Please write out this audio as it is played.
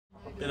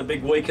Been a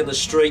big week in the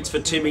streets for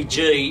Timmy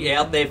G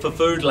out there for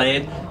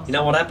Foodland. You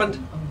know what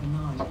happened?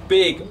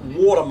 Big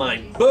water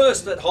main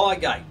burst at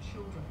Highgate.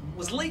 It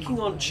was leaking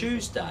on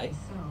Tuesday.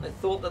 They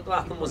thought that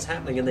nothing was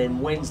happening, and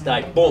then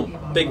Wednesday, boom,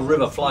 big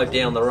river flowed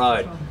down the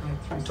road.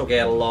 Took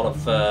out a lot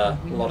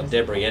of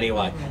debris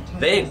anyway.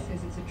 Then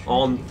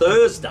on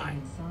Thursday,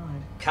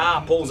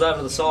 car pulls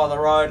over the side of the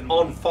road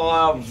on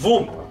fire,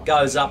 boom,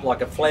 goes up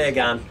like a flare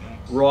gun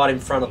right in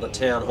front of the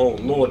town hall.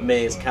 Lord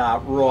Mayor's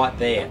car right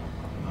there.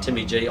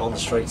 Timmy G on the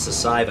streets to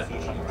save it.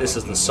 This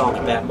is the song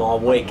about my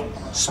week.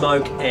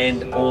 Smoke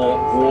and or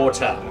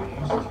water.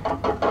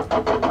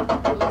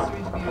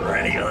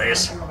 Ready for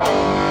this?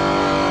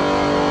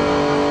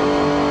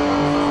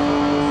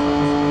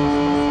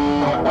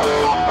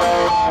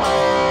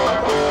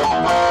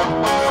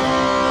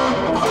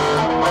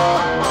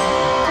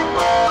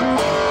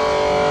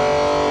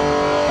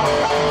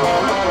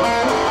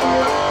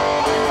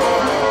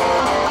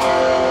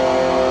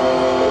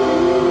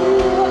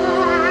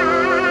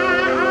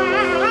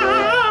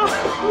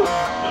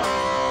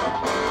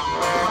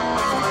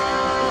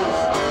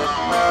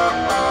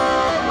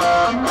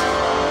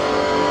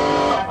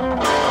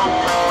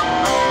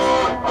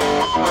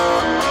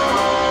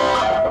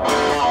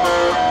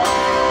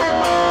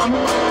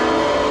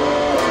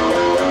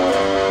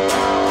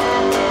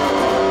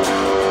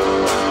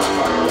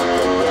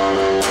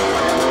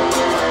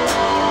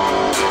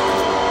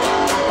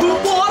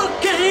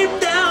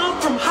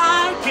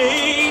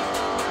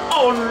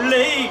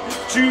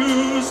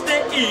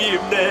 Tuesday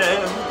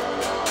evening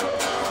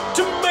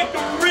to make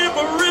a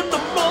river in the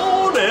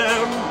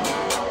morning.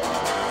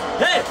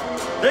 Hey,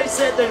 they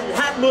said they didn't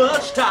have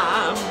much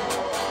time.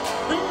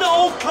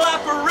 No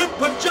clapper in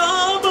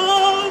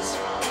pajamas,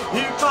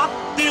 he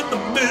dropped in the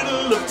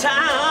middle of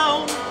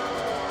town.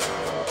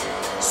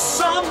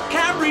 Some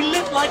carry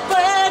lit like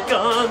flare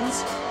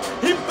guns,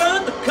 he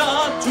burned the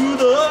car to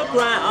the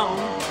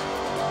ground.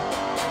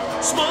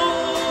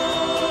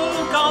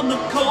 Smoke on the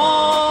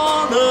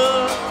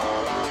corner,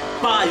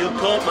 fire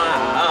caught my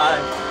eye.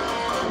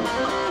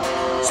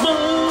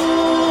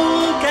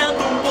 Smoke and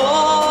the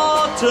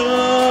water.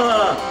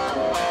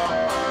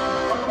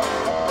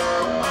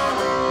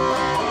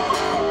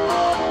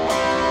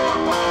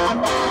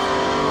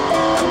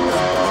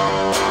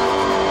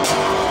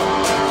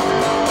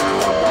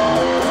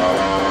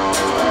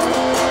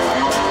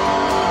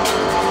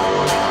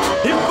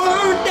 It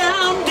burned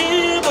down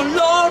near the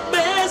Lord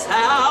Mayor's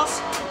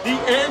house. The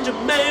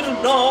engine made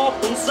an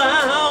awful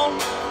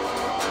sound.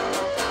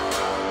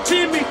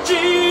 Timmy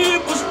G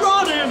was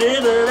running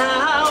in and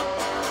out.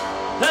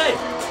 Hey,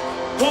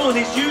 pulling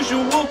his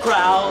usual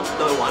crowd.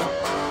 No one.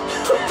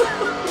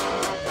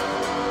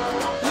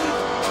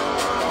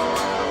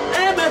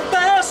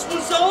 MFS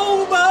was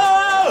over,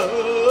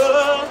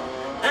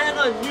 and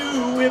I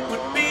knew it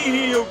would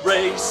be a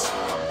race.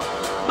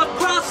 My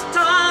cross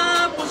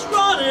time was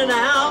running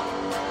out.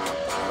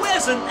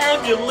 Where's an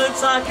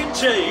ambulance I can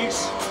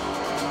chase?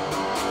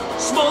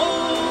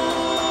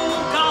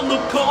 Smoke on the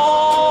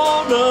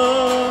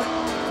corner,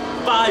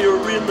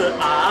 fire in the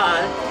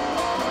eye.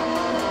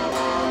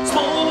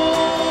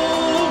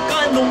 Smoke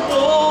on the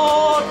wall.